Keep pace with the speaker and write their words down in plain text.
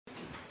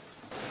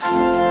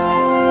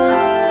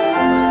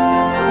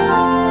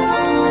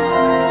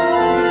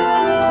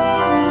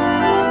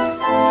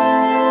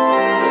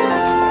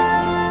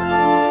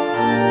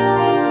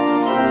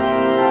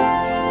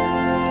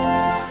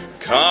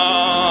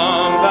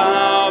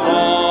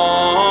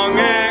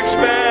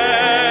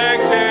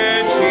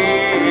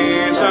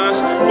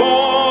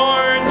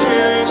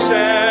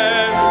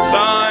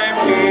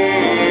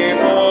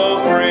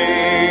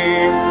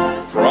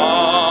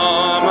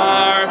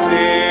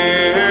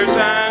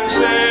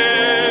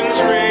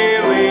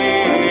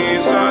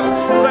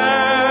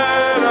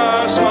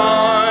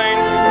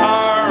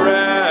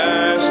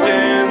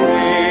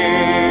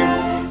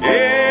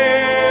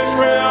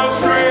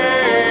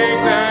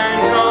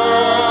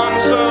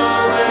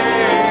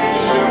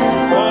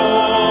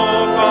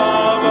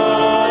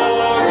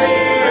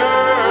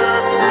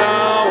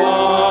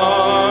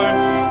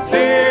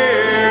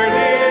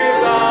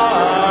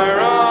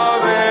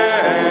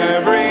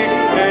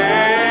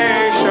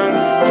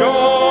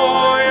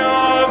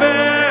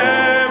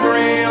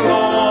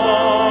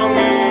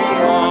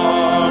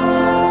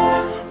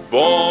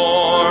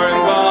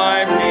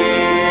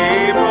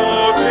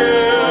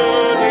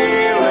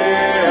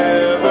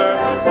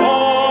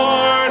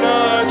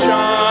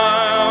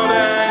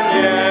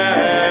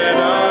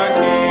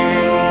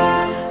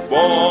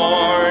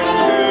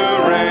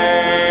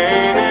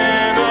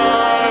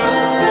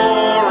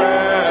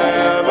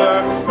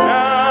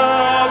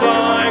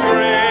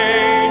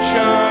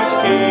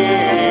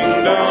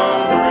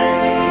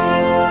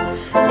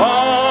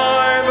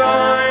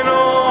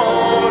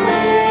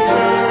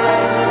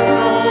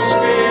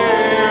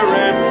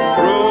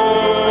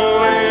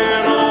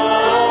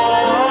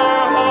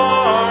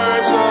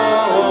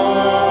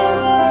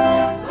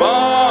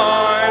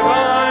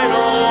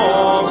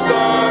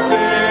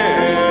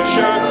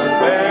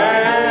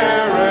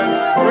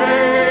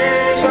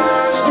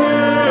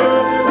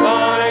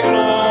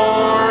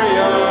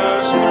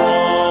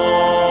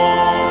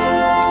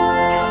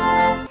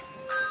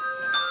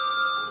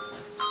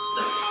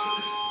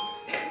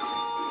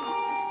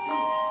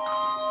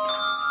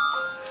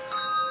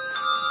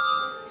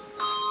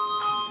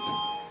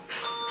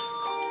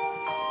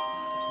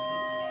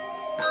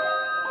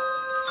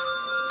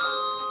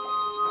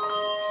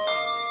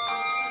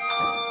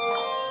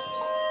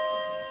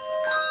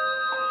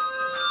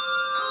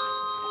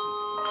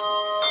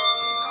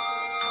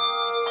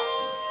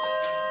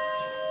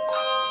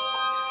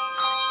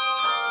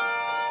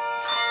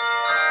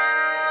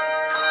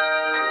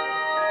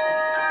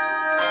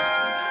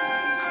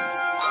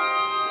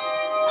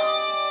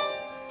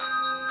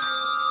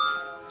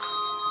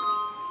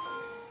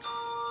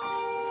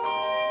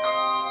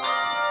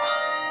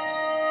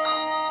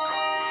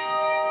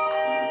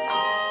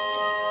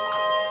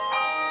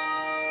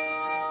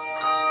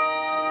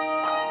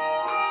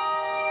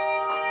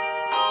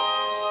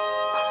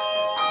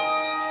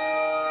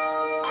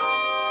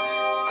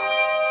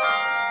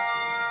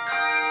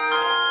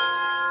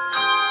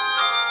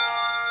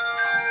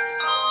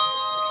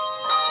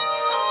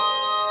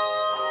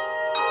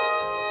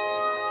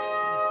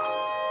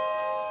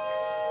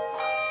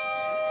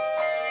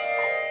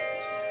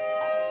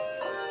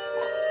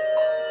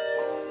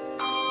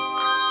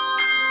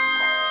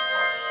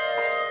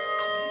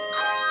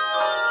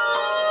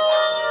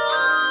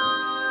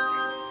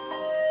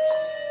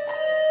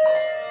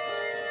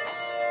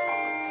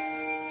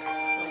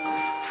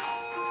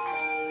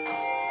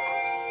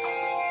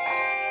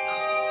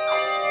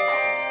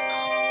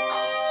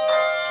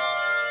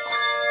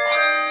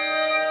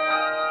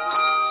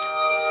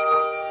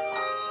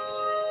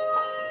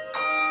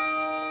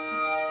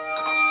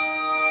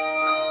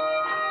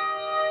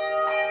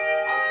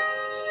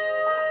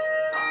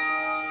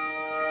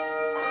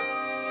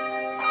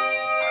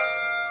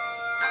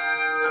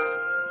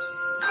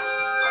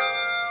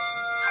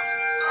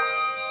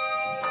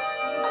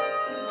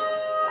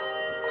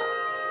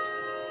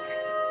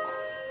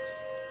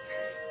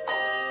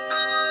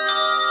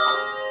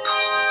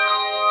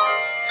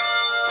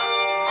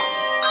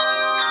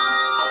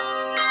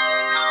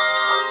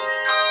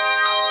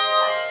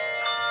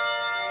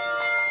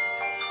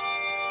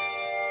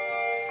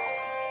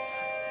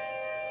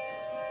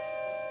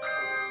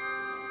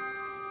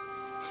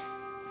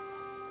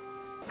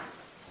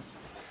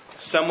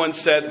Someone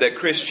said that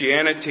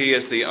Christianity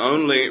is the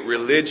only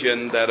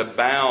religion that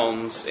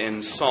abounds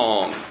in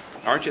song.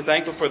 Aren't you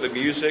thankful for the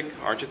music?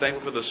 Aren't you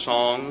thankful for the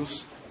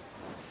songs?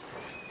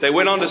 They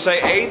went on to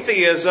say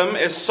atheism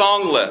is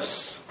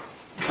songless.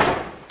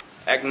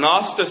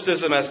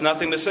 Agnosticism has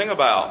nothing to sing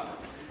about.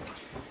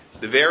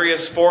 The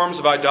various forms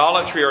of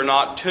idolatry are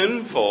not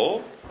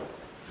tuneful.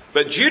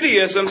 But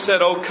Judaism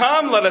said, "Oh,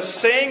 come, let us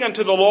sing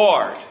unto the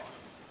Lord."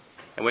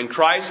 And when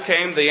Christ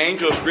came, the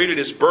angels greeted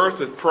his birth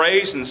with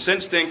praise. And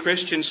since then,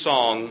 Christian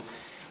song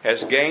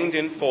has gained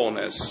in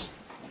fullness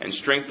and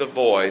strength of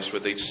voice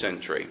with each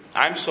century.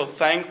 I'm so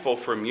thankful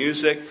for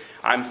music.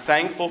 I'm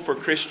thankful for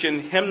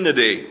Christian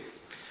hymnody.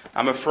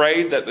 I'm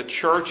afraid that the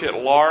church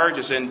at large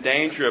is in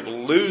danger of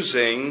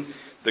losing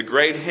the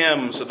great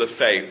hymns of the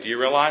faith. Do you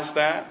realize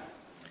that?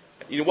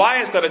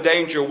 Why is that a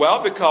danger? Well,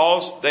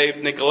 because they've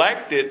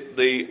neglected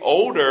the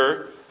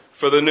older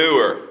for the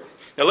newer.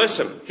 Now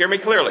listen, hear me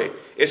clearly.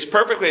 It's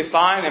perfectly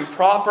fine and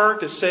proper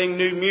to sing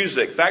new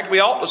music. In fact, we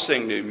ought to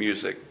sing new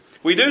music.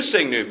 We do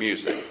sing new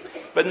music,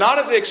 but not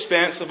at the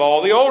expense of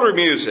all the older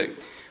music.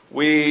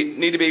 We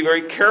need to be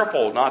very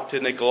careful not to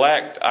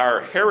neglect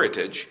our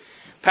heritage.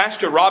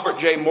 Pastor Robert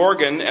J.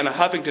 Morgan, in a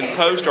Huffington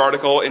Post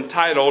article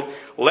entitled,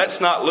 "Let's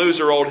Not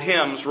Lose Our Old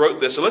Hymns," wrote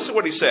this. So listen to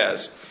what he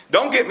says.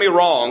 "Don't get me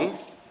wrong.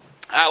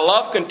 I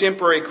love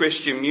contemporary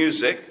Christian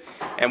music,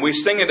 and we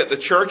sing it at the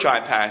church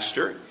I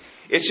pastor.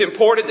 It's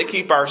important to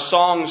keep our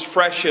songs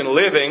fresh and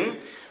living,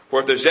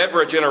 for if there's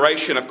ever a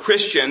generation of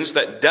Christians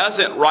that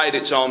doesn't write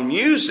its own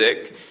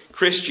music,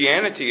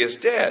 Christianity is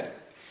dead.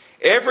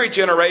 Every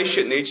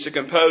generation needs to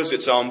compose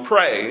its own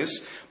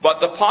praise,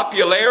 but the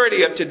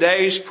popularity of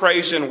today's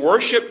praise and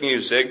worship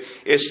music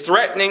is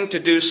threatening to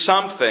do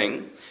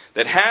something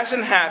that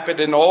hasn't happened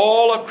in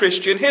all of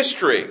Christian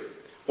history."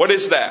 What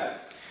is that?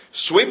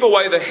 Sweep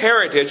away the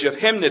heritage of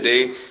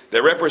hymnody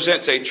that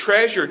represents a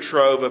treasure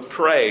trove of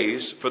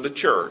praise for the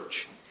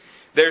church.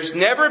 There's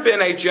never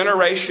been a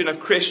generation of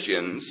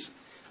Christians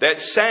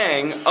that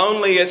sang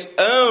only its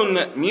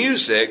own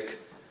music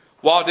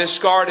while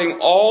discarding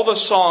all the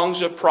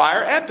songs of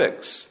prior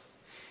epochs.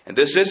 And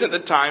this isn't the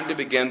time to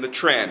begin the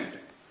trend.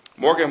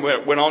 Morgan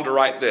went on to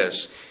write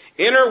this.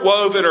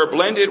 "Interwoven or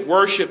blended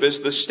worship is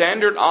the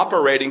standard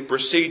operating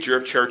procedure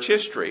of church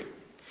history.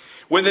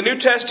 When the New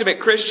Testament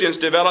Christians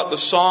developed the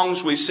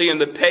songs we see in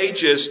the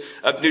pages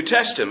of New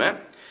Testament,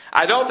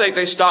 I don't think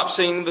they stopped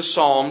singing the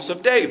Psalms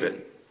of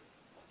David.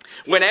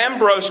 When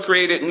Ambrose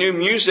created new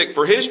music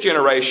for his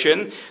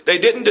generation, they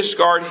didn't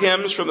discard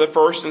hymns from the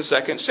 1st and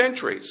 2nd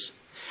centuries.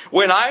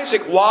 When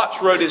Isaac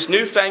Watts wrote his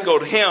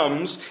newfangled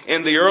hymns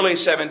in the early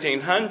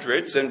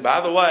 1700s, and by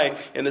the way,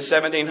 in the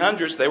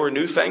 1700s they were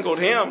newfangled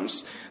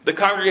hymns, the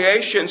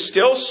congregation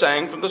still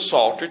sang from the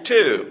Psalter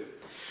too.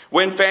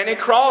 When Fanny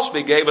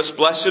Crosby gave us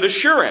Blessed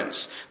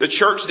Assurance, the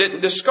church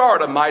didn't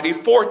discard A Mighty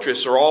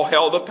Fortress or All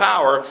Hail the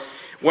Power.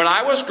 When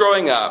I was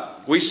growing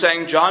up, we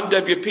sang John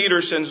W.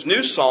 Peterson's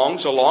new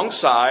songs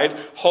alongside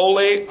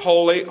Holy,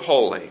 Holy,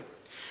 Holy.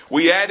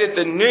 We added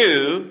the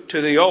new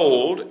to the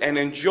old and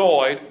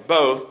enjoyed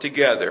both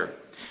together."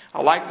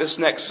 I like this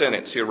next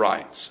sentence he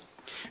writes.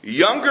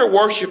 "Younger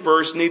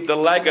worshipers need the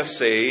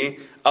legacy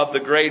of the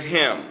great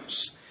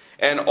hymns,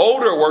 and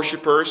older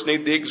worshipers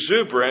need the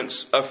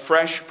exuberance of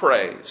fresh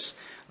praise.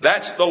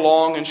 That's the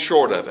long and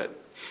short of it.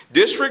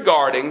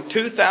 Disregarding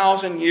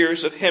 2,000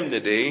 years of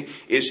hymnody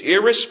is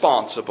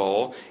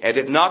irresponsible and,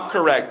 if not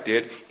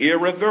corrected,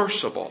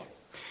 irreversible.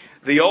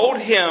 The old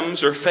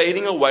hymns are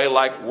fading away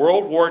like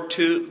World War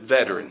II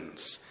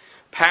veterans,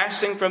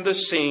 passing from the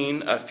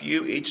scene a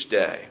few each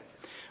day.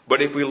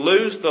 But if we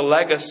lose the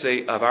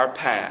legacy of our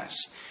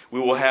past,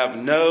 we will have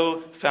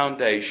no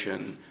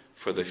foundation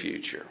for the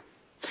future."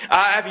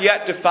 I have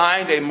yet to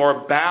find a more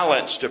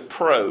balanced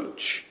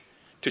approach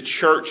to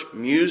church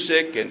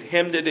music and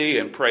hymnody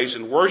and praise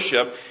and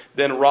worship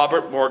than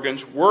Robert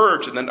Morgan's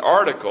words in an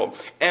article.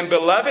 And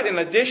beloved, in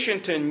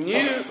addition to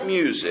new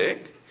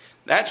music,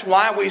 that's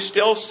why we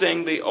still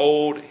sing the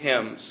old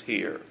hymns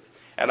here.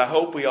 And I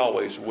hope we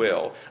always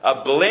will. A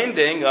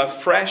blending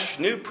of fresh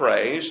new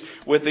praise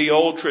with the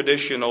old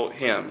traditional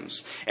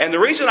hymns. And the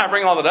reason I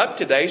bring all that up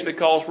today is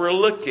because we're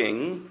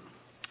looking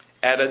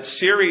at a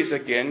series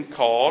again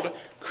called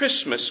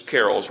Christmas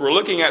carols. We're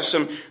looking at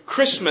some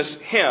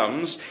Christmas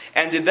hymns,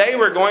 and today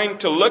we're going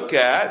to look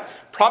at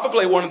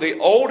probably one of the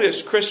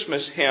oldest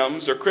Christmas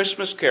hymns or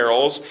Christmas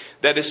carols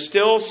that is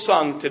still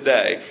sung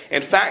today.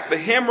 In fact, the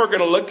hymn we're going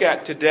to look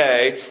at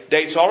today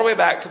dates all the way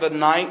back to the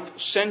 9th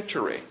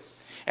century.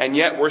 And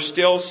yet we're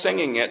still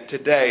singing it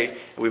today.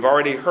 We've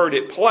already heard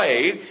it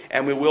played,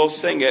 and we will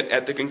sing it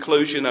at the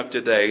conclusion of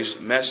today's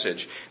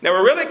message. Now,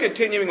 we're really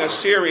continuing a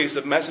series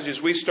of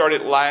messages we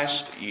started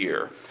last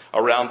year.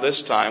 Around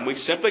this time, we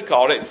simply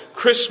called it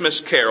Christmas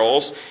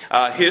Carols,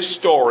 His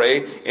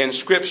Story in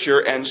Scripture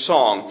and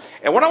Song.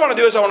 And what I want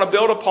to do is I want to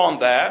build upon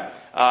that.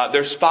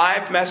 There's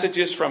 5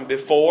 messages from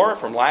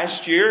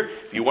last year.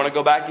 If you want to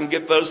go back and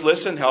get those,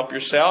 listen, help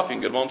yourself. You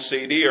can get them on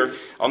CD or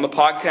on the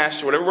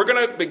podcast or whatever. We're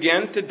going to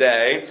begin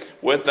today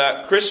with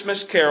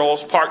Christmas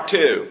Carols Part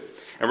 2.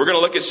 And we're going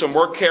to look at some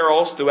more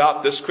carols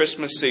throughout this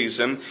Christmas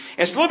season. And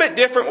it's a little bit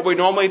different what we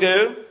normally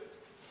do.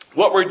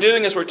 What we're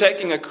doing is we're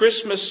taking a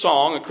Christmas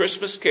song, a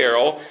Christmas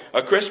carol,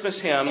 a Christmas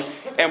hymn,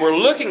 and we're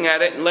looking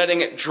at it and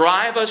letting it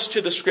drive us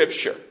to the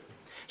Scripture.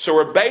 So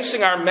we're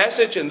basing our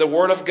message in the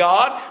Word of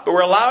God, but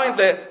we're allowing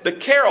the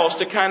carols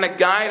to kind of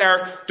guide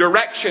our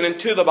direction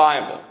into the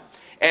Bible.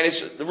 And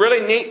it's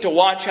really neat to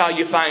watch how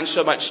you find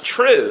so much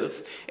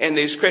truth in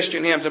these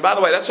Christian hymns. And by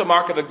the way, that's a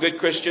mark of a good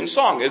Christian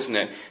song, isn't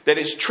it? That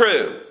it's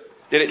true.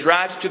 That it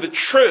drives to the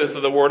truth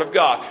of the Word of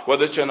God.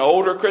 Whether it's an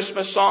older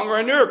Christmas song or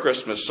a newer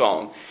Christmas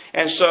song.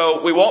 And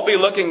so we won't be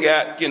looking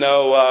at,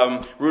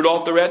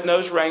 Rudolph the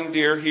Red-Nosed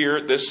Reindeer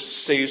here this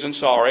season,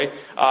 sorry. We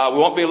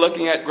won't be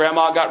looking at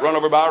Grandma Got Run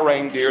Over by a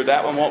Reindeer.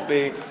 That one won't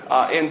be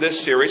in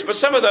this series. But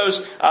some of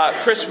those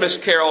Christmas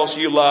carols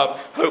you love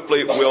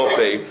hopefully will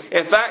be.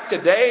 In fact,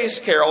 today's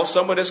carol,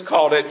 someone has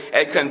called it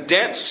a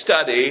condensed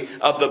study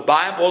of the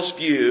Bible's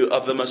view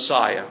of the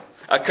Messiah.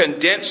 A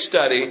condensed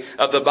study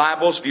of the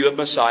Bible's view of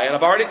Messiah.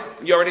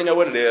 And you already know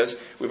what it is.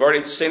 We've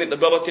already seen it in the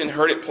bulletin,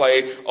 heard it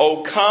played.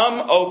 O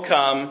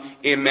come,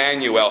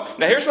 Emmanuel.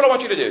 Now here's what I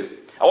want you to do.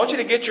 I want you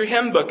to get your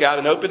hymn book out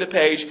and open to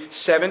page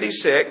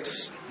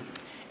 76.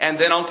 And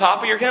then on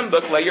top of your hymn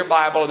book, lay your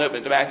Bible and open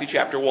it to Matthew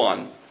chapter 1.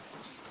 And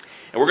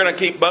we're going to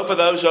keep both of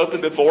those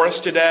open before us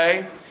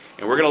today.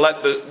 And we're going to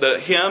let the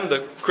hymn,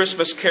 the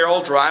Christmas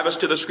carol, drive us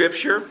to the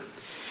Scripture.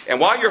 And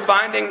while you're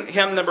finding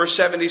hymn number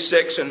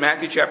 76 in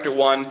Matthew chapter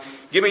 1,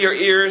 give me your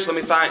ears. Let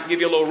me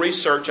give you a little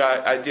research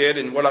I did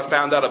and what I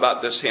found out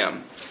about this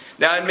hymn.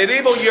 Now, in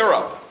medieval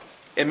Europe,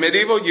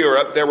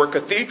 there were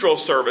cathedral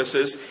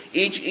services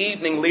each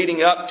evening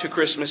leading up to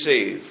Christmas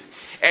Eve.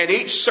 And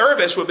each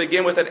service would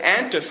begin with an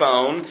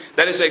antiphon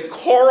that is a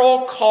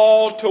choral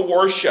call to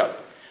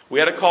worship. We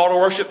had a call to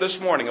worship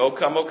this morning, O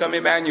come,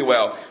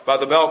 Emmanuel, by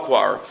the bell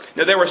choir.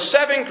 Now, there were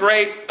 7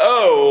 great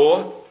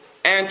O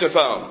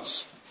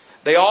antiphons.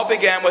 They all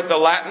began with the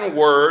Latin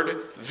word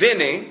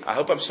vini. I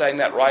hope I'm saying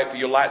that right for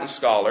you Latin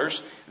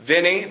scholars.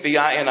 Vini,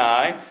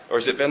 V-I-N-I, or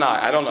is it vini?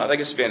 I don't know. I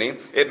think it's vini.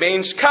 It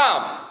means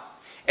come.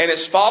 And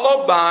it's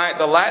followed by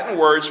the Latin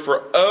words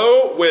for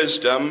O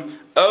wisdom,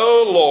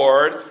 O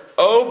Lord,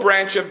 O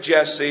branch of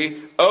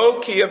Jesse,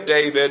 O key of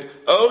David,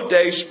 O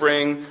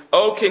dayspring,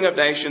 O King of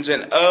nations,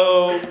 and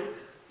O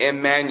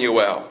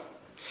Emmanuel.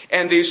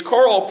 And these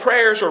choral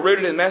prayers were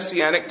rooted in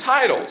messianic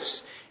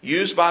titles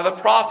used by the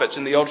prophets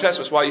in the Old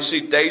Testament. That's why you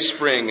see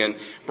Dayspring and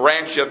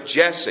Branch of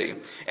Jesse.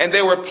 And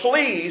they were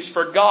pleas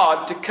for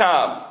God to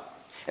come.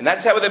 And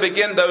that's how they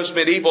begin those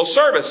medieval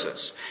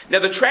services. Now,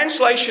 the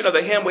translation of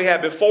the hymn we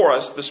have before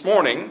us this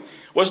morning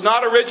was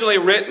not originally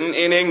written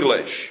in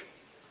English.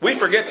 We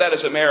forget that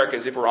as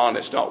Americans, if we're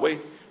honest, don't we?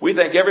 We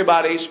think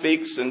everybody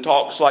speaks and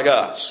talks like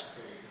us.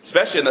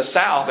 Especially in the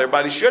South,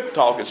 everybody should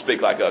talk and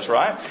speak like us,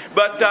 right?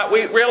 But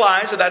we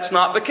realize that that's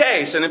not the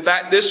case. And in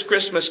fact, this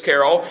Christmas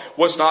carol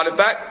was not. In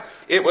fact,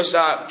 it was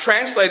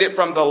translated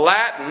from the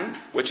Latin,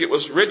 which it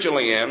was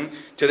originally in,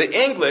 to the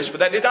English. But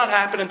that did not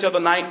happen until the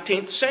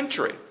 19th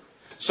century.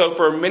 So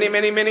for many,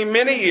 many, many,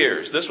 many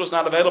years, this was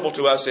not available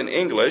to us in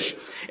English.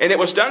 And it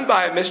was done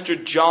by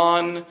Mr.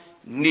 John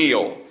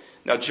Neal.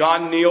 Now,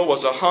 John Neal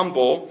was a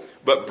humble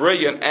but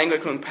brilliant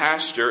Anglican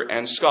pastor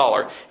and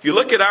scholar. If you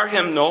look at our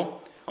hymnal,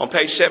 on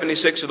page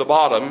 76 at the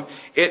bottom,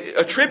 it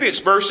attributes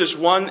verses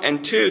 1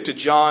 and 2 to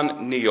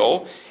John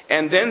Neal,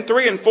 and then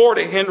 3 and 4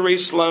 to Henry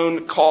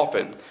Sloane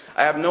Coffin.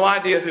 I have no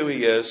idea who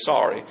he is,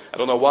 sorry. I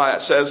don't know why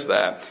it says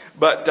that.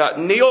 But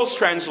Neal's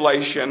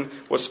translation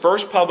was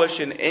first published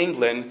in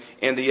England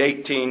in the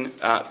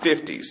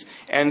 1850s.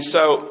 And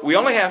so we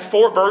only have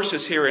 4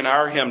 verses here in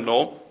our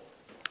hymnal,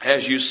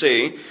 as you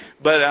see.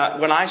 But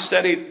when I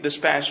studied this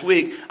past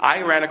week,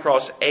 I ran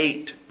across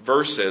 8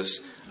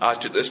 verses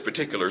to this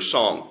particular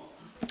song.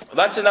 Well,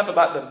 that's enough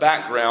about the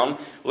background.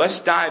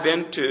 Let's dive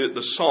into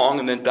the song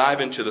and then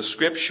dive into the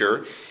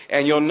Scripture.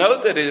 And you'll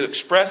note that it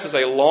expresses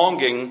a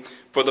longing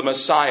for the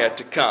Messiah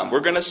to come. We're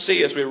going to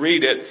see as we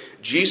read it,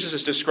 Jesus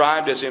is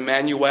described as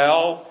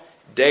Emmanuel,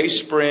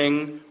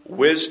 Dayspring,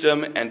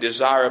 Wisdom, and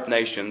Desire of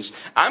Nations.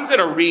 I'm going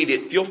to read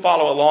it. If you'll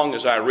follow along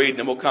as I read, and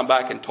then we'll come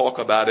back and talk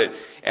about it,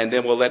 and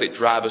then we'll let it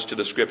drive us to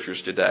the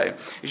Scriptures today.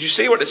 As you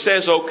see what it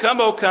says, O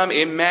come,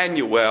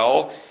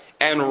 Emmanuel,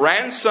 and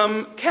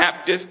ransom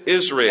captive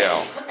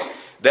Israel,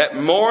 that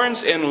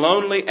mourns in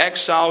lonely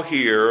exile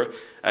here,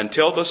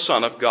 until the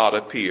Son of God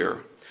appear.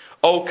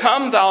 O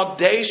come, thou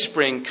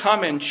dayspring,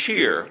 come and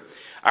cheer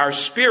our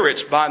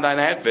spirits by thine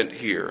advent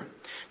here.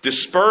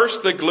 Disperse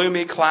the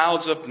gloomy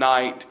clouds of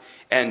night,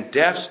 and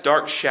death's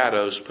dark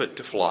shadows put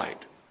to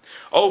flight.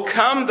 O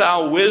come,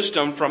 thou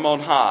wisdom from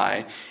on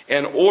high,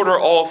 and order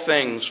all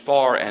things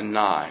far and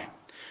nigh.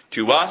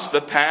 To us the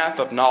path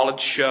of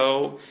knowledge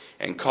show,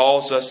 and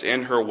calls us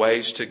in her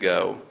ways to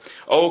go.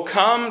 O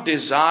come,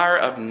 desire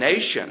of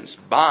nations,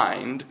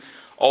 bind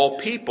all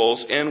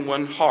peoples in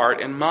one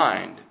heart and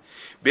mind.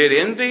 Bid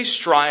envy,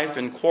 strife,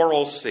 and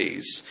quarrel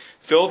cease.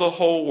 Fill the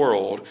whole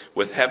world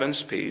with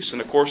heaven's peace. And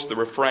of course the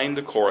refrain,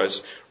 the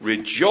chorus,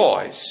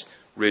 rejoice,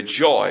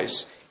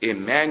 rejoice,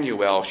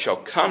 Emmanuel shall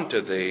come to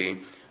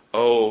thee.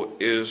 O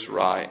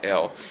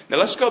Israel. Now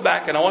let's go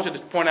back, and I wanted to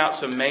point out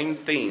some main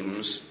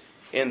themes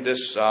in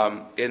this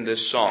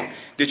song.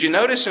 Did you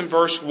notice in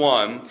verse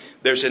 1,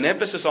 there's an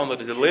emphasis on the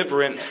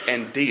deliverance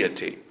and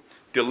deity.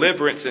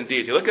 Deliverance and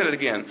deity. Look at it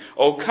again.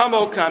 O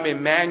come,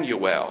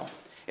 Emmanuel.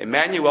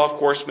 Emmanuel, of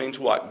course, means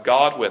what?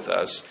 God with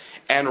us.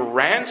 And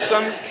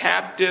ransom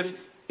captive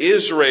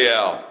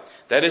Israel.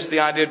 That is the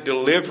idea of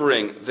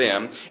delivering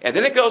them. And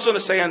then it goes on to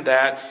saying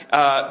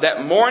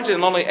that mourns in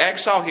lonely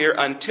exile here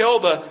until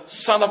the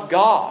Son of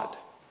God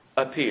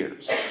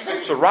appears.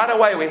 So right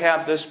away we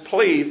have this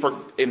plea for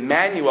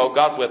Emmanuel,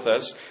 God with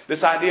us,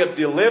 this idea of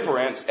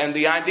deliverance and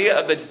the idea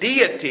of the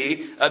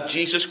deity of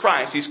Jesus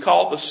Christ. He's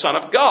called the Son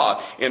of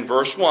God in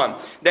verse 1.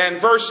 Then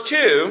verse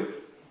 2,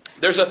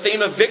 there's a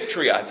theme of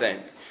victory, I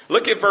think.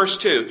 Look at verse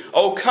 2.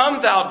 O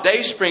come thou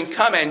dayspring,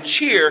 come and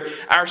cheer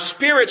our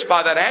spirits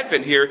by that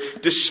advent here.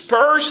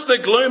 Disperse the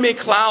gloomy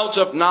clouds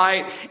of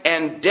night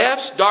and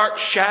death's dark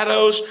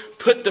shadows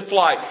put to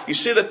flight. You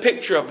see the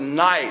picture of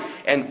night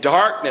and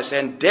darkness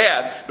and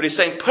death. But he's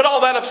saying put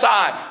all that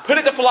aside. Put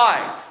it to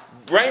flight.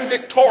 Reign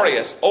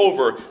victorious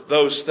over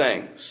those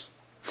things.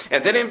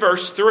 And then in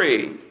verse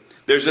 3,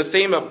 there's a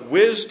theme of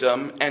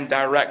wisdom and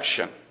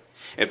direction.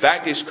 In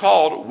fact, he's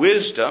called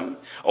wisdom.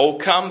 O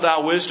come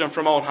thou wisdom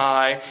from on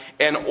high,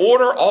 and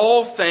order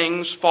all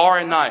things far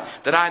and nigh.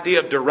 That idea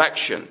of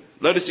direction.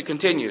 Notice it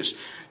continues.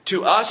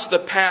 To us the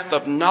path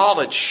of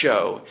knowledge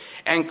show,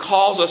 and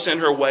calls us in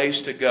her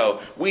ways to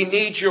go. We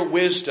need your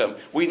wisdom.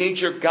 We need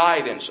your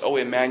guidance, O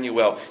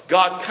Emmanuel.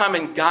 God, come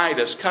and guide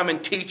us. Come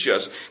and teach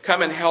us.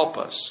 Come and help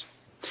us.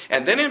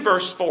 And then in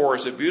verse 4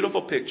 is a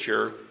beautiful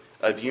picture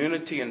of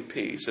unity and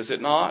peace, is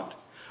it not?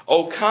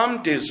 O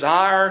come,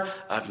 desire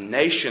of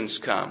nations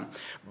come.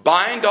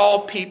 Bind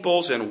all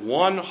peoples in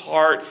one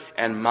heart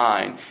and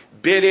mind.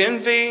 Bid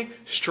envy,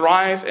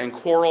 strife, and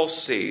quarrel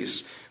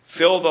cease.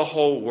 Fill the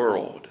whole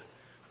world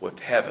with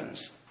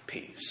heaven's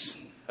peace.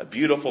 A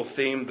beautiful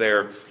theme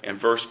there in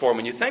verse 4.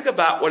 When you think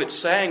about what it's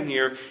saying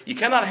here, you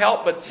cannot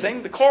help but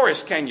sing the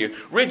chorus, can you?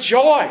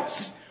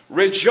 Rejoice,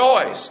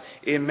 rejoice.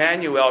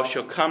 Emmanuel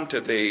shall come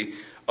to thee,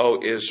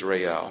 O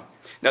Israel.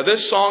 Now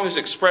this song is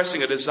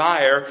expressing a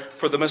desire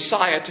for the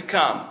Messiah to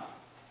come.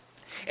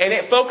 And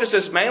it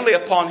focuses mainly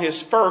upon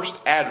his first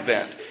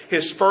advent,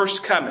 his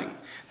first coming.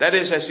 That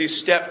is, as he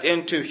stepped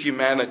into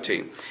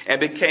humanity and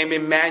became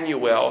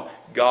Emmanuel,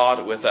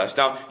 God with us.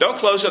 Now, don't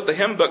close up the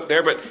hymn book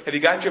there, but have you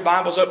got your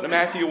Bibles open to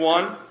Matthew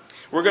 1?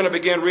 We're going to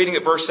begin reading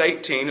at verse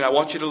 18, and I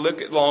want you to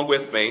look along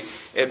with me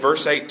at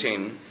verse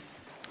 18.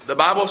 The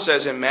Bible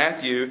says in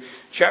Matthew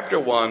chapter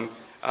 1,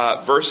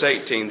 verse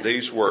 18,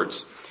 these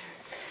words.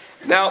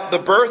 Now, the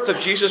birth of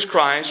Jesus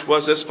Christ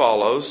was as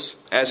follows.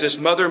 As his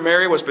mother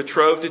Mary was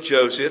betrothed to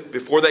Joseph,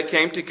 before they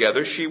came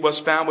together, she was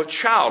found with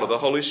child of the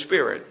Holy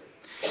Spirit.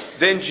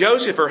 Then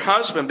Joseph, her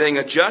husband, being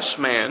a just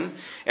man,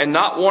 and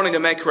not wanting to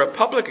make her a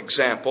public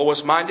example,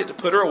 was minded to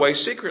put her away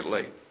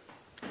secretly.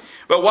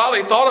 But while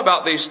he thought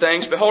about these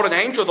things, behold, an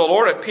angel of the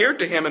Lord appeared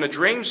to him in a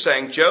dream,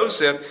 saying,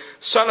 Joseph,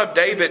 son of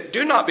David,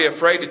 do not be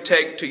afraid to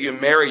take to you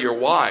Mary your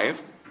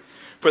wife,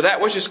 for that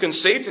which is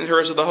conceived in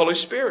her is of the Holy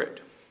Spirit.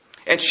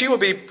 And she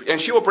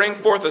will bring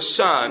forth a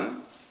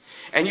son,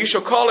 and you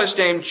shall call his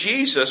name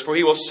Jesus, for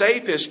he will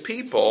save his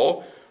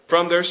people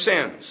from their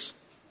sins.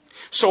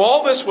 So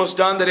all this was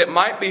done that it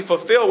might be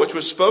fulfilled, which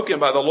was spoken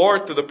by the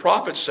Lord through the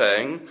prophet,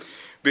 saying,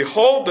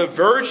 Behold, the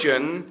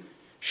virgin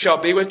shall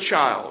be with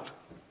child,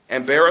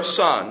 and bear a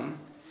son,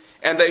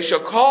 and they shall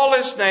call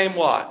his name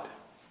what?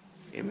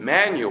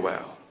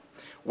 Emmanuel,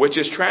 which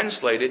is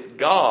translated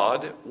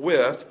God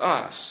with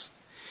us.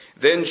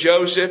 Then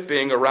Joseph,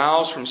 being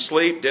aroused from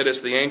sleep, did as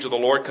the angel of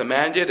the Lord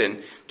commanded,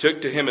 and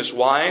took to him his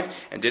wife,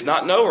 and did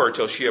not know her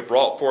till she had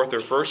brought forth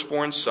her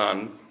firstborn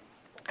son,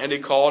 and he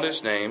called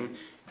his name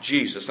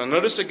Jesus. Now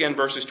notice again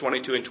verses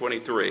 22 and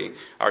 23,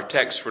 our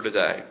text for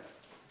today.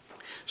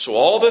 So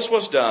all this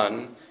was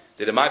done,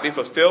 that it might be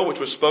fulfilled, which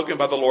was spoken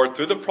by the Lord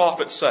through the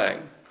prophet,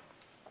 saying,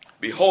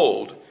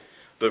 Behold,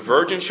 the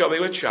virgin shall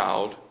be with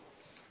child,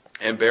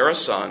 and bear a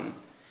son,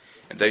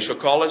 and they shall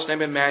call his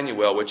name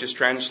Emmanuel, which is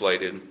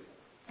translated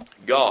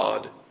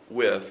God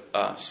with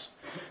us.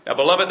 Now,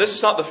 beloved, this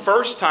is not the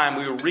first time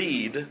we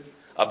read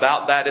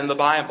about that in the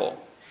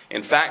Bible.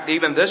 In fact,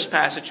 even this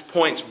passage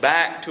points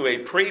back to a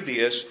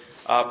previous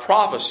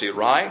prophecy,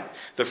 right?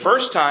 The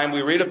first time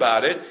we read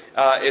about it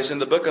is in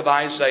the book of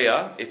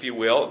Isaiah, if you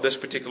will, this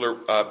particular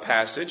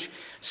passage.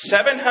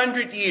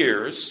 700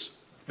 years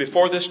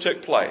before this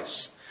took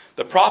place,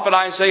 the prophet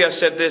Isaiah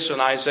said this in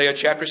Isaiah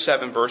chapter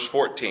 7, verse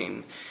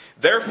 14.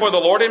 Therefore the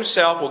Lord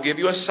himself will give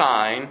you a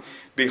sign.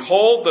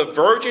 Behold, the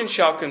virgin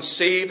shall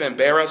conceive and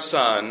bear a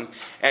son,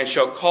 and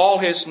shall call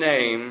his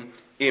name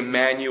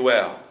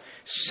Emmanuel.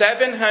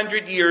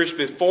 700 years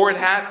before it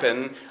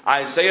happened,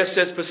 Isaiah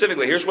says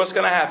specifically, here's what's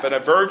going to happen. A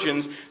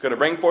virgin's going to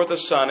bring forth a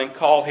son and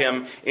call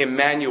him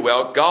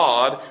Emmanuel,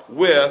 God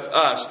with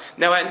us.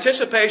 Now,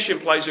 anticipation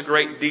plays a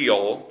great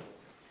deal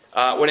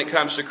when it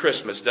comes to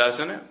Christmas,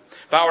 doesn't it?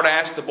 If I were to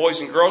ask the boys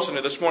and girls in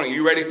here this morning, are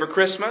you ready for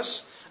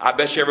Christmas? I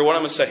bet you every one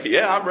of them would say,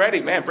 yeah, I'm ready,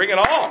 man, bring it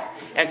on.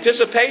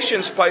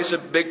 Anticipation plays a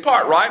big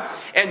part, right?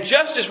 And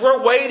just as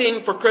we're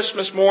waiting for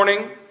Christmas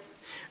morning,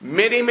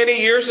 many,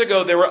 many years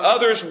ago, there were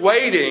others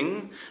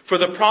waiting for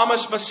the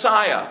promised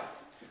Messiah,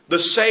 the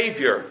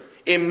Savior,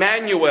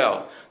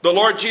 Emmanuel, the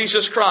Lord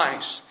Jesus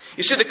Christ.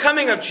 You see, the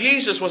coming of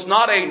Jesus was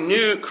not a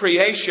new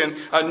creation,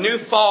 a new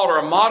thought or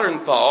a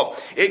modern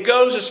thought. It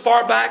goes as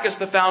far back as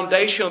the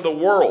foundation of the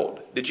world.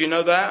 Did you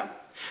know that?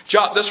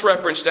 Jot this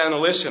reference down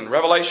and listen.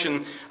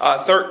 Revelation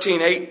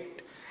 13:8.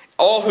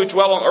 All who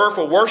dwell on earth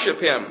will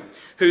worship Him,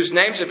 whose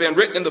names have been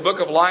written in the book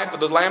of life of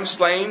the Lamb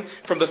slain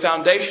from the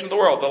foundation of the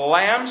world. The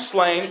Lamb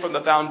slain from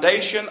the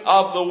foundation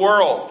of the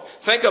world.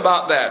 Think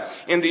about that.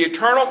 In the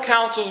eternal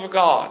counsels of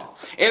God,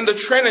 in the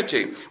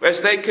Trinity,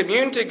 as they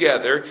commune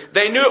together,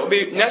 they knew it would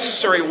be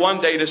necessary one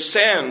day to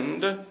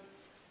send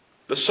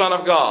the Son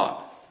of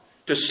God,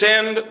 to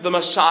send the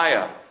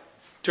Messiah,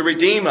 to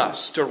redeem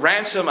us, to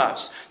ransom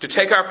us, to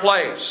take our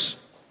place.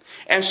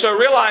 And so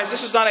realize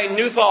this is not a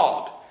new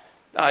thought.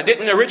 It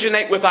didn't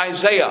originate with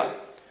Isaiah.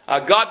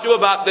 God knew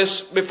about this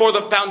before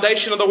the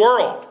foundation of the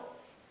world.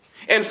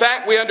 In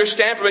fact, we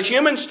understand from a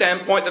human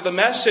standpoint that the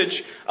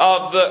message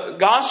of the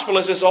gospel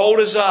is as old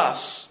as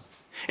us.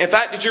 In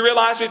fact, did you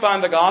realize we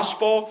find the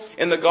gospel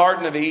in the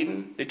Garden of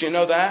Eden? Did you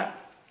know that?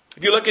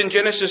 If you look in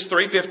Genesis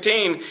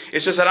 3:15, it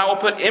says that I will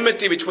put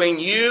enmity between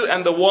you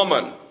and the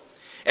woman,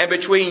 and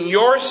between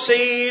your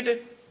seed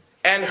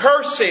and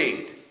her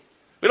seed.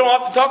 We don't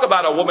often talk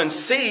about a woman's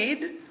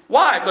seed.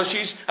 Why? Because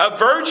she's a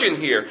virgin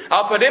here.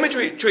 I'll put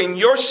enmity between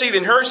your seed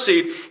and her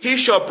seed. He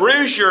shall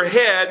bruise your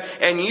head,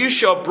 and you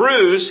shall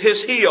bruise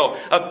his heel.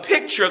 A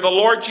picture of the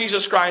Lord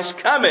Jesus Christ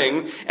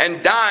coming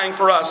and dying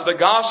for us. The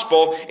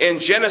gospel in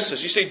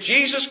Genesis. You see,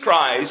 Jesus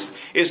Christ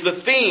is the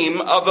theme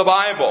of the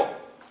Bible.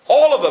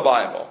 All of the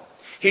Bible.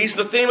 He's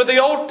the theme of the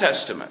Old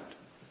Testament.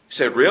 You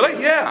say,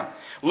 really? Yeah.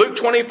 Luke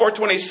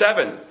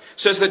 24:27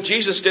 says that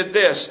Jesus did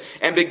this.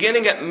 And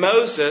beginning at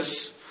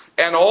Moses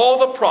and all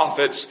the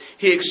prophets,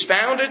 He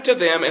expounded to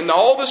them in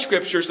all the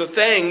scriptures the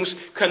things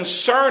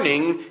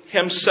concerning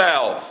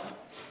Himself.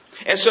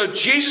 And so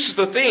Jesus is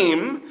the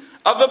theme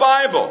of the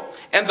Bible.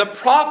 And the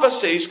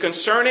prophecies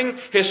concerning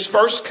His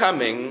first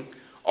coming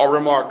are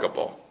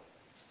remarkable.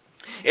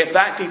 In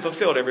fact, He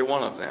fulfilled every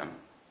one of them.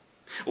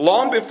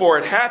 Long before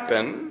it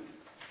happened,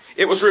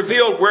 it was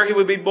revealed where He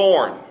would be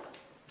born.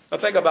 Now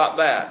think about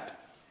that.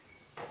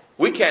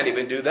 We can't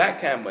even do that,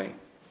 can we?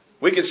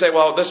 We could say,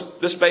 well,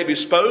 this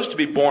baby's supposed to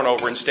be born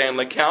over in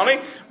Stanley County,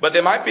 but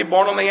they might be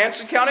born on the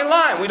Anson County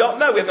line. We don't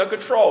know. We have no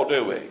control,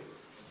 do we?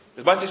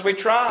 As much as we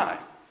try.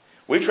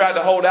 We tried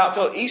to hold out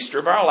till Easter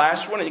of our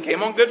last one, and it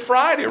came on Good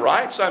Friday,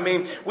 right? So,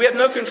 we have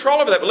no control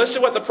over that. But listen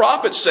to what the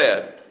prophet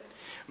said.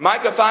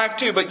 Micah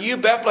 5:2, but you,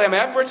 Bethlehem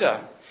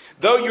Ephratah,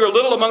 though you are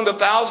little among the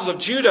thousands of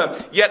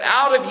Judah, yet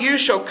out of you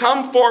shall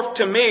come forth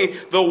to me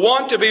the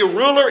one to be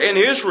ruler in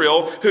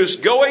Israel, whose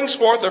goings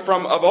forth are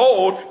from of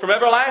old, from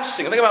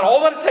everlasting. And think about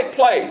all that had take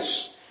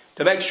place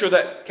to make sure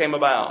that came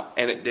about.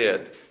 And it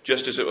did,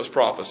 just as it was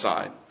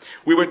prophesied.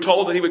 We were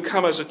told that He would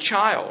come as a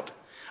child.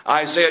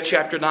 Isaiah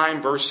chapter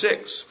 9, verse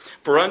 6.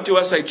 For unto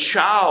us a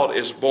child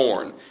is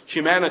born,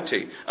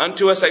 humanity.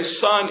 Unto us a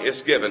son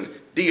is given,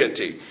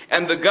 deity.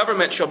 And the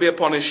government shall be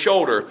upon His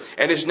shoulder.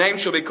 And His name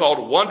shall be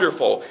called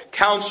Wonderful,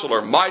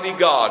 Counselor, Mighty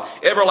God,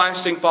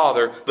 Everlasting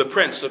Father, the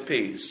Prince of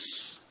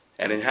Peace.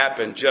 And it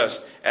happened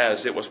just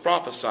as it was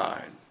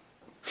prophesied.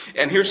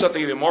 And here's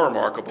something even more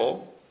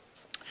remarkable.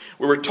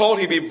 We were told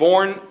He'd be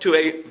born to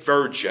a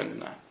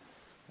virgin.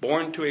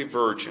 Born to a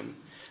virgin.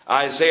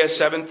 Isaiah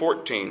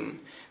 7:14.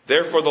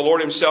 Therefore the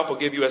Lord Himself will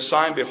give you a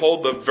sign.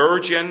 Behold, the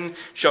virgin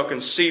shall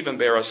conceive and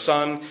bear a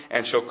son,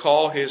 and shall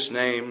call His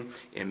name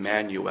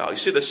Emmanuel. You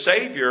see, the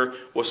Savior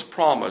was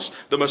promised.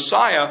 The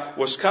Messiah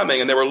was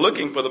coming, and they were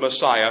looking for the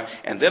Messiah.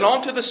 And then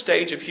onto the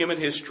stage of human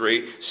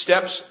history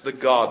steps the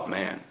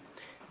God-man,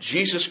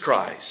 Jesus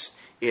Christ,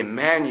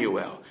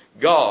 Emmanuel,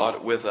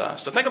 God with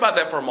us. So think about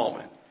that for a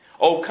moment.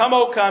 O come,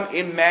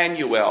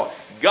 Emmanuel,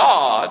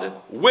 God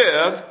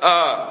with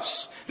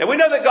us. Now we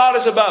know that God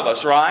is above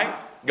us, right?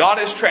 God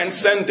is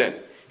transcendent.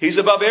 He's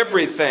above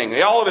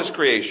everything, all of His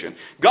creation.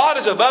 God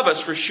is above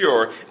us for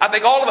sure. I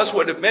think all of us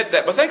would admit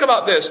that. But think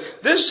about this.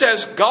 This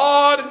says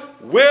God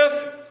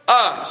with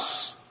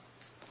us.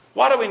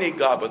 Why do we need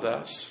God with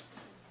us?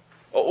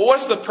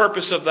 What's the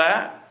purpose of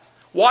that?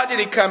 Why did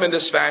He come in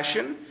this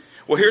fashion?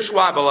 Well, here's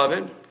why,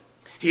 beloved.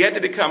 He had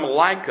to become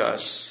like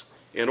us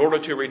in order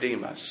to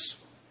redeem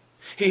us.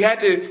 He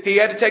had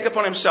to take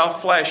upon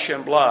Himself flesh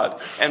and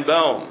blood and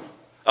bone,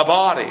 a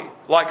body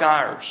like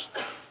ours,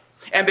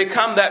 and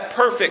become that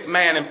perfect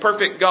man and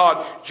perfect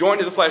God joined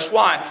to the flesh.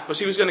 Why? Because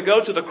He was going to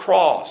go to the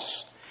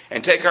cross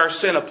and take our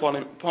sin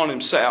upon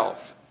Himself.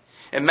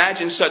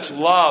 Imagine such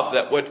love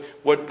that would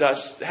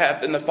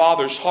have in the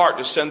Father's heart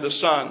to send the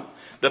Son.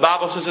 The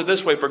Bible says it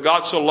this way, for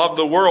God so loved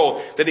the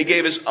world that He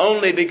gave His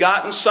only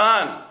begotten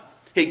Son.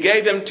 He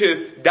gave Him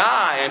to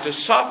die and to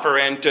suffer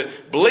and to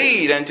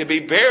bleed and to be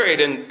buried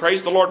and,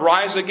 praise the Lord,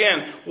 rise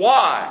again.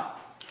 Why?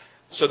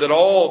 So that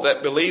all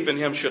that believe in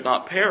Him should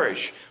not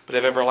perish, but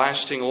have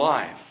everlasting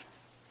life.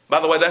 By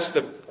the way, that's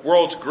the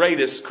world's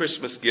greatest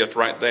Christmas gift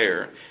right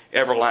there.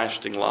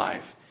 Everlasting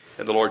life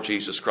in the Lord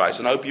Jesus Christ.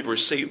 And I hope you've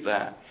received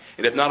that.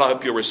 And if not, I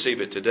hope you'll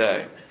receive it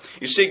today.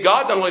 You see,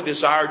 God not only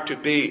desired to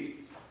be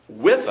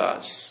with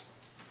us.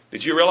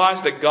 Did you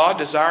realize that God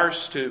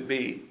desires to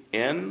be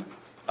in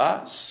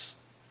us?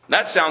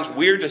 That sounds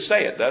weird to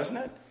say it, doesn't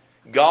it?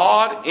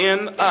 God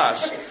in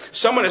us.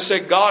 Someone has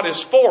said God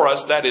is for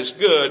us, that is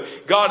good.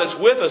 God is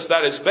with us,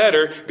 that is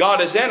better. God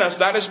is in us,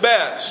 that is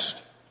best.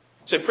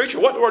 You say, preacher,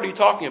 what word are you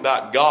talking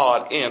about,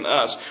 God in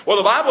us? Well,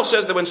 the Bible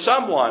says that when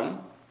someone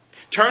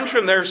turns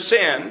from their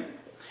sin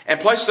and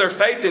places their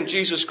faith in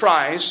Jesus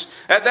Christ,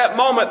 at that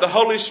moment the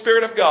Holy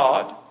Spirit of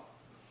God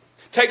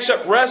takes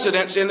up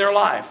residence in their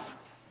life,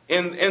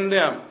 in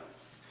them.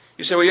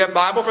 You say, well, you have a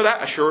Bible for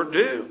that? I sure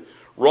do.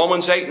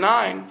 Romans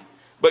 8:9.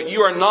 But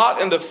you are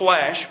not in the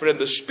flesh, but in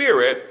the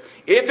Spirit,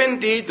 if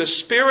indeed the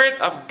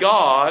Spirit of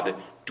God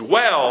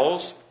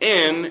dwells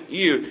in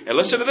you. And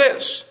listen to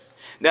this.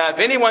 Now, if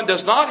anyone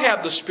does not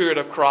have the Spirit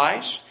of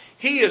Christ,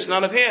 he is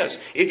none of his.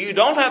 If you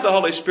don't have the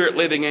Holy Spirit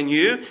living in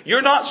you,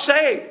 you're not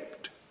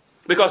saved.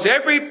 Because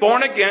every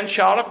born-again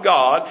child of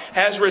God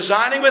has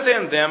residing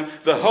within them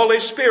the Holy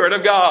Spirit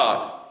of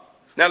God.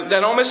 Now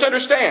don't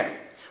misunderstand.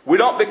 We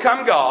don't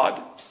become God.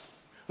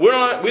 We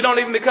don't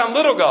even become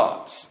little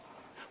gods.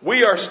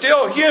 We are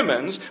still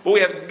humans, but we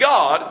have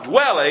God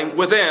dwelling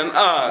within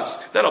us.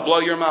 That'll blow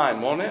your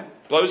mind, won't it?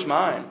 Blows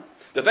mine.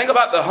 To think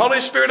about the Holy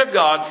Spirit of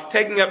God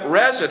taking up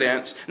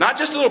residence, not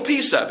just a little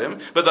piece of Him,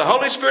 but the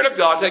Holy Spirit of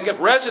God taking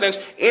up residence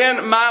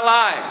in my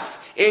life,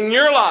 in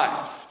your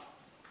life.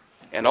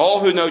 And all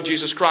who know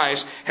Jesus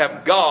Christ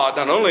have God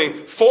not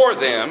only for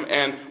them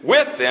and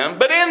with them,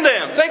 but in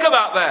them. Think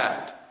about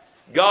that.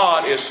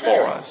 God is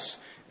for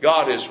us.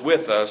 God is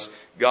with us.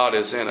 God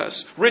is in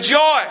us.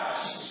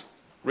 Rejoice!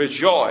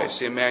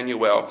 Rejoice,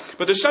 Emmanuel.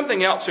 But there's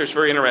something else here that's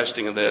very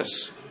interesting in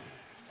this.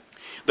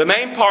 The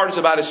main part is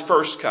about His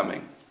first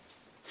coming.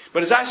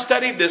 But as I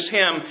studied this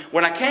hymn,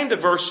 when I came to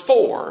verse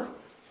 4,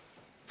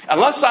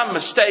 unless I'm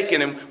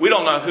mistaken, and we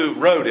don't know who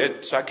wrote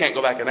it, so I can't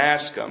go back and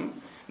ask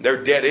them.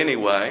 They're dead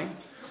anyway.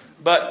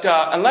 But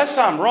unless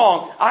I'm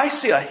wrong, I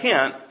see a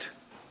hint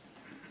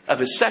of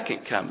His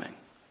second coming.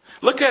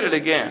 Look at it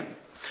again.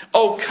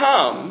 O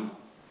come,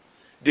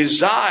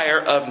 desire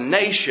of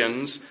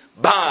nations,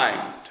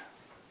 bind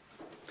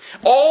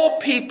all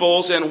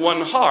peoples in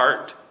one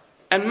heart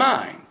and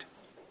mind.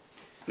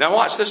 Now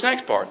watch this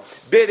next part.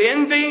 Bid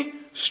envy,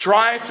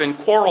 strife, and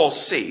quarrel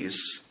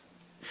cease.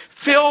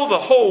 Fill the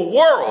whole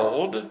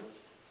world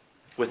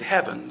with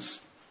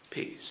heaven's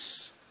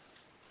peace.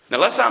 Now,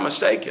 unless I'm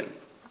mistaken,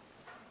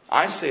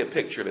 I see a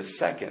picture of His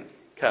second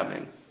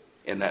coming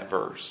in that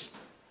verse.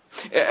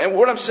 And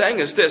what I'm saying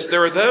is this.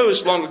 There are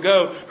those long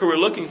ago who were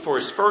looking for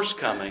His first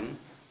coming.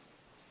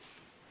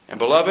 And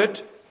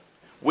beloved,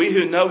 we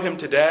who know Him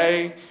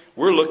today,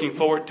 we're looking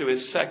forward to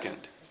His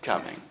second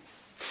coming.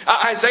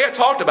 Isaiah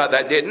talked about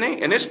that, didn't he?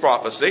 In his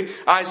prophecy.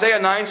 Isaiah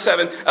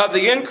 9:7. Of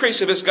the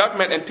increase of His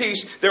government and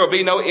peace, there will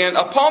be no end.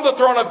 Upon the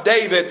throne of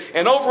David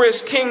and over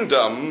His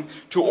kingdom,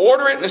 to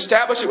order it and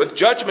establish it with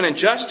judgment and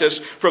justice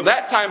from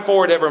that time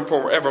forward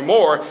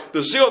evermore.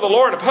 The zeal of the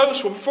Lord of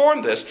hosts will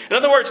perform this. In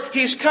other words,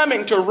 He's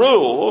coming to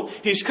rule.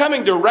 He's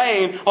coming to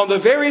reign on the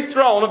very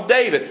throne of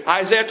David.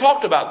 Isaiah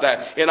talked about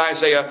that in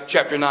Isaiah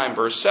chapter 9,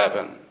 verse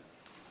 7.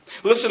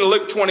 Listen to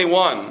Luke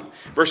 21,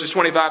 verses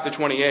 25 to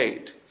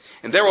 28.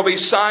 And there will be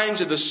signs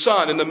in the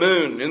sun, in the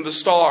moon, in the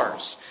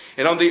stars.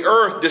 And on the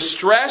earth,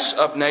 distress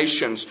of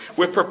nations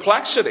with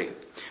perplexity.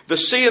 The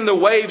sea and the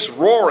waves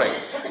roaring.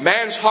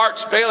 Man's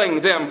hearts failing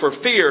them for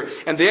fear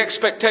and the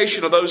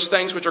expectation of those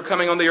things which are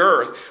coming on the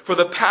earth. For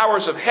the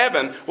powers of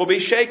heaven will be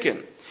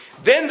shaken.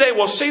 Then they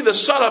will see the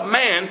Son of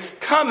Man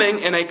coming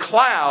in a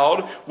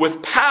cloud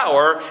with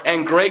power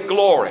and great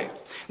glory.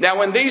 Now,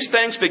 when these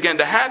things begin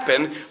to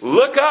happen,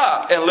 look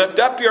up and lift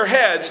up your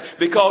heads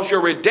because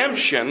your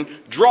redemption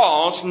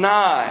draws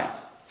nigh.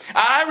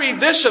 I read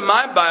this in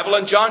my Bible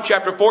in John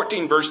chapter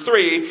 14, verse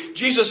 3.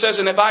 Jesus says,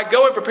 and if I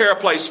go and prepare a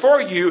place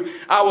for you,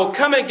 I will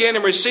come again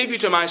and receive you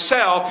to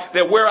myself,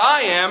 that where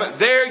I am,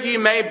 there ye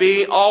may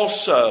be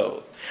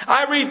also.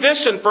 I read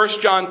this in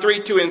 1 John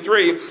 3, 2 and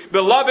 3.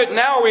 Beloved,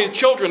 now are we the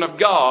children of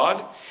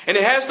God, and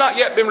it has not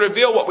yet been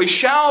revealed what we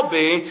shall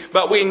be,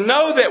 but we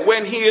know that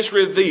when He is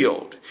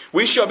revealed,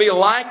 we shall be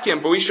like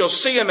Him, for we shall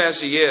see Him as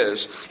He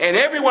is. And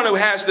everyone who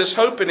has this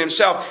hope in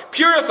himself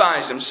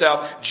purifies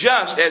himself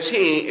just as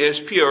He is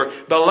pure.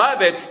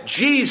 Beloved,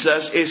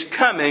 Jesus is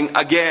coming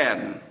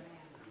again.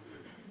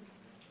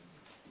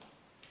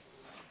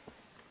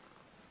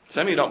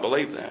 Some of you don't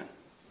believe that.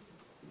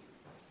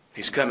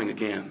 He's coming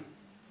again.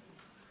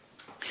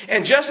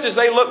 And just as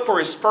they look for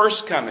His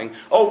first coming,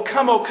 oh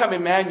come,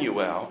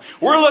 Emmanuel.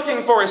 We're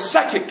looking for His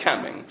second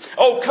coming.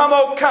 Oh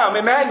come,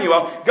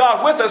 Emmanuel.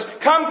 God with us.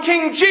 Come,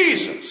 King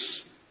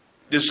Jesus,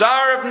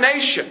 desire of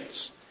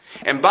nations.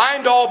 And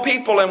bind all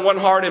people in one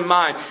heart and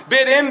mind.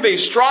 Bid envy,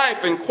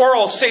 strife, and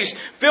quarrel cease.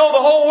 Fill the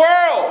whole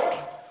world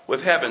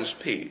with heaven's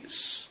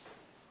peace.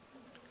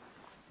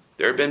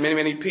 There have been many,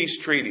 many peace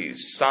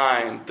treaties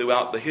signed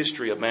throughout the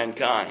history of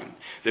mankind.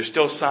 They're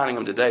still signing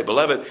them today.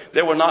 Beloved,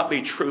 there will not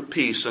be true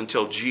peace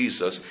until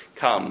Jesus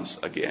comes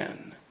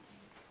again.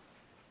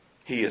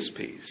 He is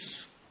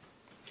peace.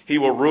 He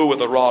will rule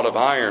with a rod of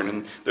iron.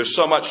 And there's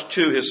so much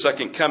to his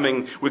second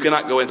coming. We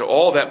cannot go into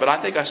all that, but I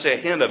think I say a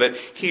hint of it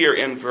here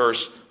in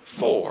verse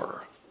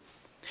 4.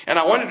 And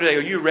I wonder today, are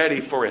you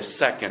ready for his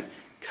second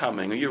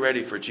coming? Are you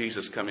ready for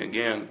Jesus coming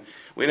again?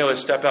 We know he'll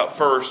step out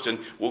first and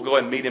we'll go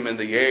and meet him in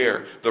the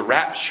air. The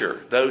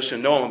rapture, those who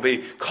know him will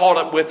be caught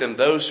up with him.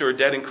 Those who are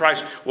dead in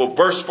Christ will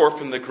burst forth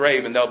from the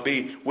grave and they'll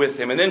be with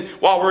him. And then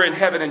while we're in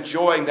heaven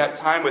enjoying that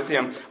time with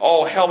him,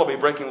 all hell will be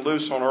breaking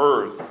loose on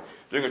earth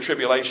during a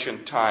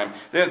tribulation time.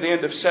 Then at the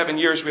end of 7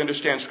 years, we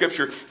understand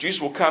Scripture,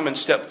 Jesus will come and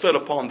step foot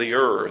upon the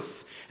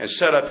earth and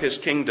set up his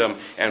kingdom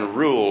and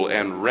rule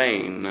and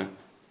reign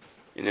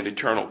in an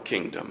eternal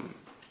kingdom.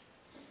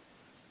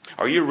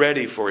 Are you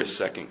ready for his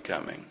second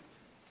coming?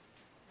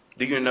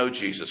 Do you know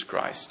Jesus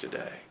Christ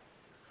today?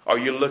 Are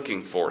you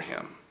looking for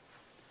him?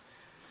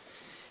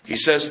 He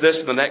says this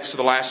in the next to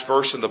the last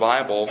verse in the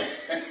Bible,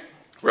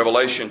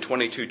 Revelation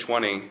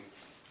 22:20.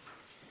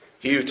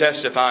 He who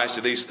testifies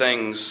to these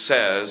things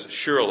says,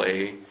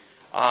 surely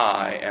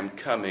I am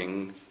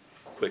coming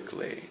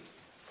quickly.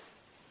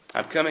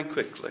 I'm coming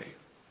quickly.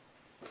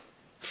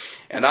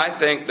 And I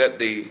think that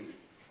the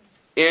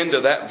end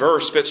of that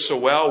verse fits so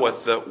well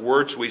with the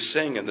words we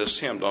sing in this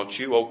hymn, don't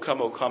you? O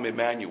come,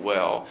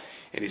 Emmanuel.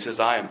 And he says,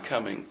 I am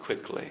coming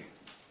quickly.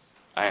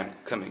 I am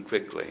coming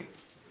quickly.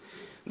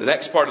 The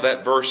next part of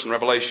that verse in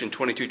Revelation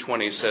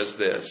 22:20 says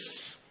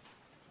this.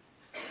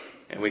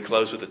 And we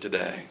close with it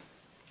today.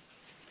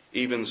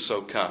 Even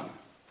so come,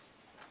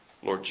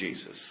 Lord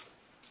Jesus.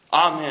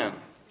 Amen.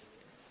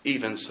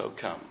 Even so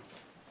come,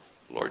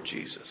 Lord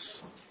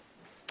Jesus.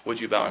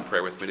 Would you bow in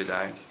prayer with me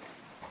today?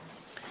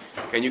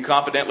 Can you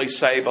confidently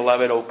say,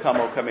 beloved, O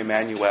come,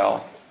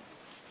 Emmanuel?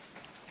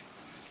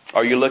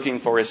 Are you looking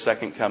for his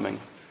second coming?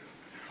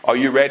 Are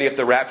you ready if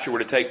the rapture were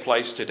to take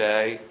place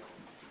today?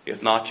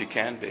 If not, you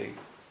can be.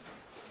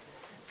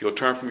 If you'll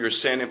turn from your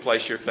sin and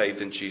place your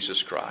faith in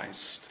Jesus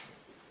Christ.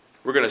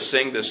 We're going to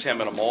sing this hymn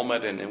in a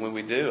moment, and when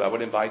we do, I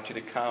would invite you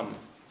to come.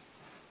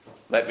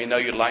 Let me know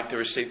you'd like to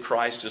receive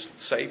Christ as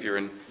Savior,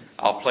 and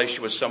I'll place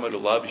you with someone who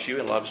loves you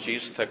and loves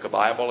Jesus. Take a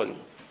Bible and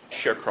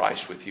share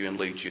Christ with you and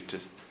lead you to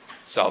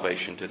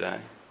salvation today.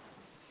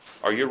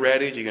 Are you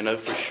ready? Do you know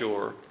for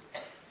sure?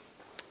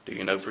 Do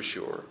you know for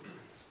sure?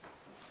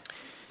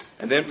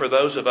 And then for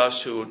those of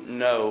us who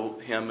know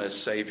him as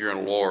Savior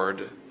and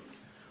Lord,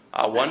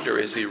 I wonder,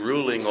 is he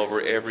ruling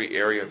over every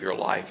area of your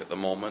life at the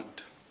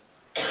moment?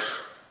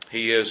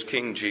 He is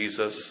King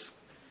Jesus.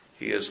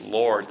 He is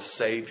Lord,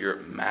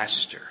 Savior,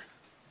 Master.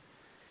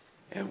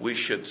 And we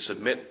should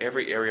submit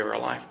every area of our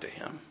life to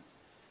him.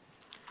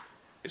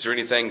 Is there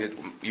anything that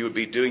you would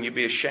be doing you'd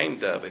be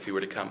ashamed of if he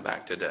were to come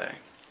back today?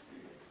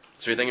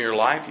 Is there anything in your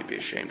life you'd be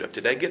ashamed of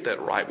today? Get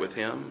that right with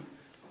him.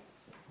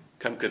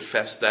 Come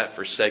confess that,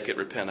 forsake it,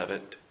 repent of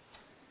it.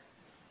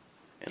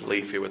 And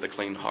leave here with a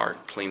clean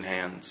heart, clean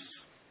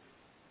hands,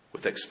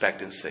 with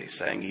expectancy,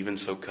 saying, even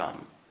so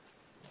come,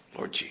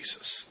 Lord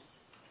Jesus.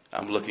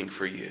 I'm looking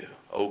for you.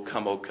 O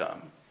come,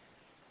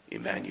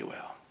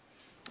 Emmanuel.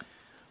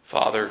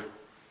 Father,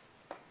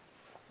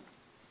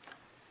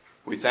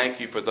 we thank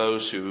you for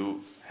those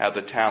who have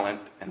the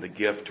talent and the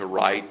gift to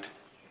write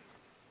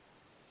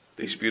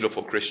these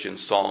beautiful Christian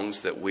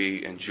songs that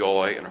we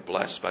enjoy and are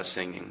blessed by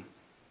singing.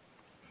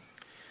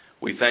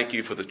 We thank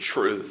you for the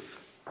truth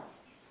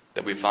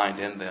that we find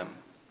in them.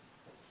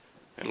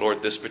 And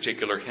Lord, this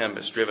particular hymn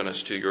has driven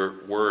us to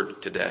your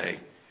word today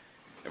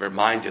and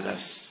reminded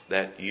us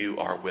that you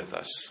are with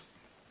us.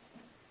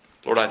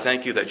 Lord, I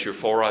thank you that you're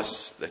for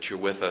us, that you're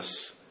with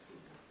us,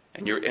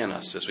 and you're in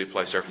us as we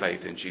place our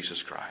faith in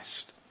Jesus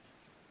Christ.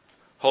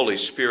 Holy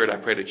Spirit, I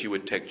pray that you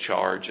would take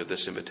charge of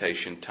this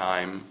invitation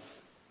time.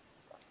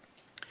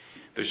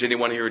 If there's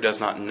anyone here who does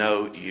not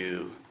know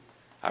you,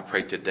 I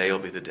pray today will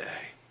be the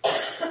day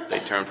they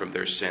turn from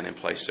their sin and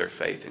place their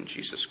faith in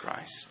Jesus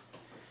Christ.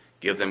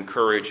 Give them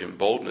courage and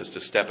boldness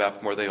to step out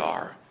from where they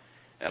are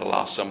and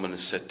allow someone to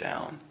sit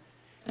down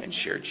and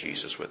share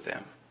Jesus with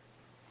them.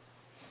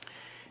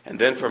 And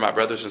then for my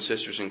brothers and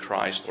sisters in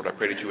Christ, Lord, I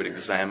pray that you would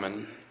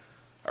examine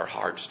our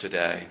hearts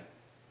today.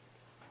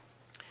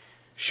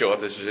 Show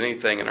if there's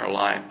anything in our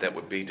life that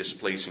would be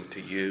displeasing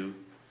to you,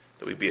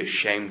 that we'd be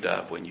ashamed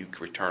of when you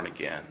return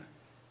again.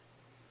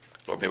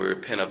 Lord, may we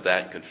repent of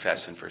that,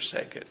 confess and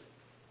forsake it.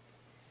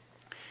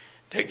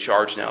 Take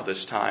charge now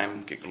this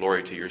time. Get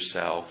glory to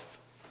yourself.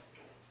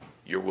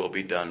 Your will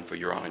be done for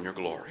your honor and your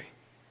glory.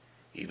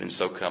 Even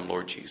so come,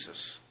 Lord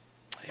Jesus.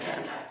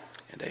 Amen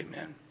and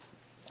amen.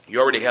 You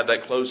already have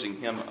that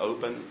closing hymn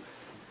open.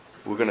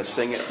 We're going to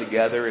sing it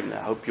together, and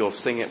I hope you'll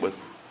sing it with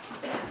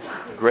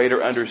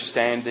greater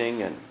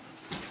understanding and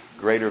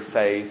greater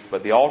faith.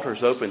 But the altar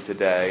is open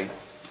today,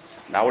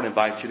 and I would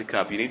invite you to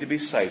come. If you need to be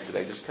saved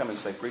today, just come and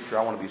say, preacher,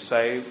 I want to be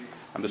saved.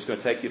 I'm just going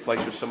to take you to a place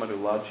where someone who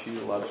loves you,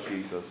 loves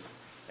Jesus,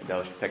 and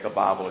they'll take a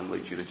Bible and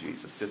lead you to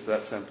Jesus. Just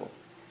that simple.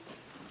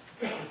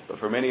 But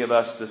for many of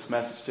us, this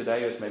message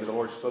today is maybe the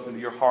Lord's spoken to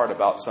your heart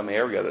about some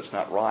area that's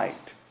not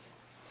right.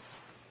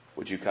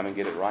 Would you come and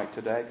get it right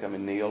today? Come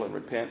and kneel and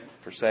repent,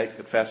 forsake,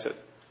 confess it,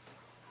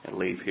 and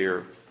leave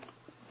here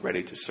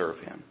ready to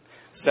serve Him.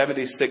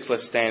 76,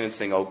 let's stand and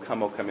sing, O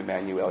come,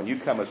 Emmanuel. And you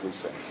come as we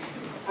sing.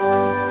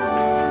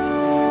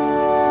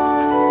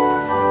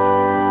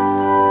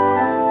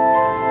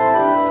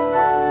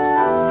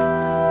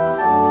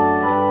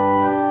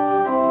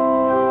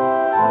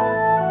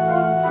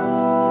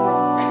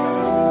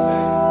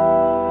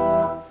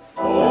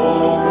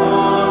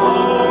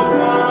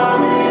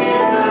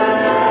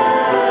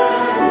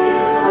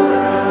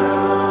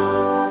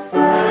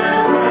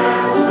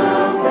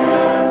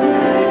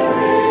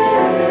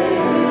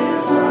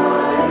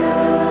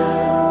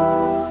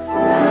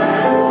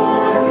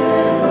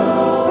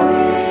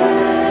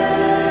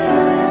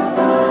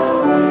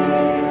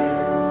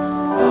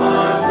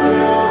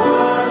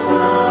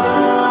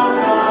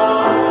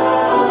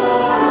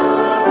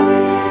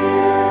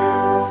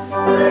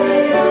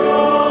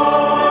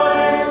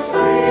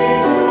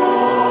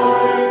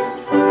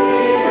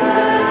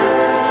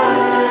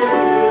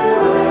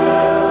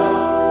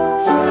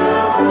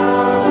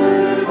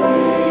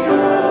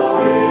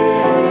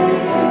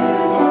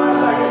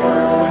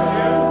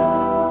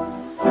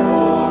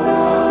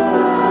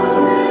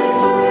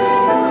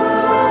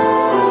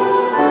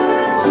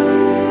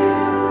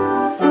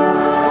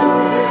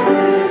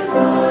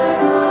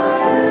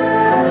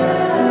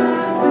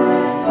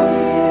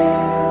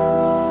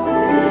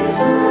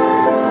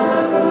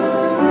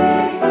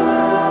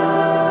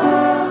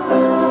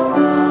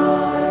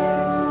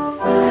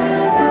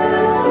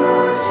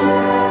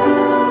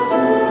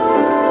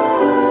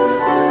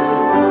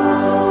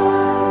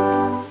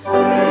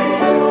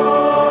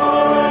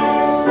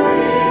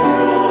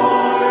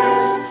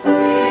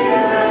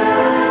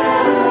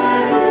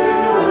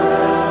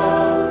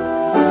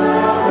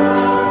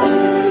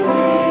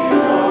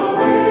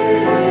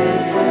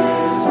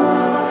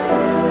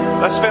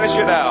 Let's finish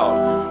it out.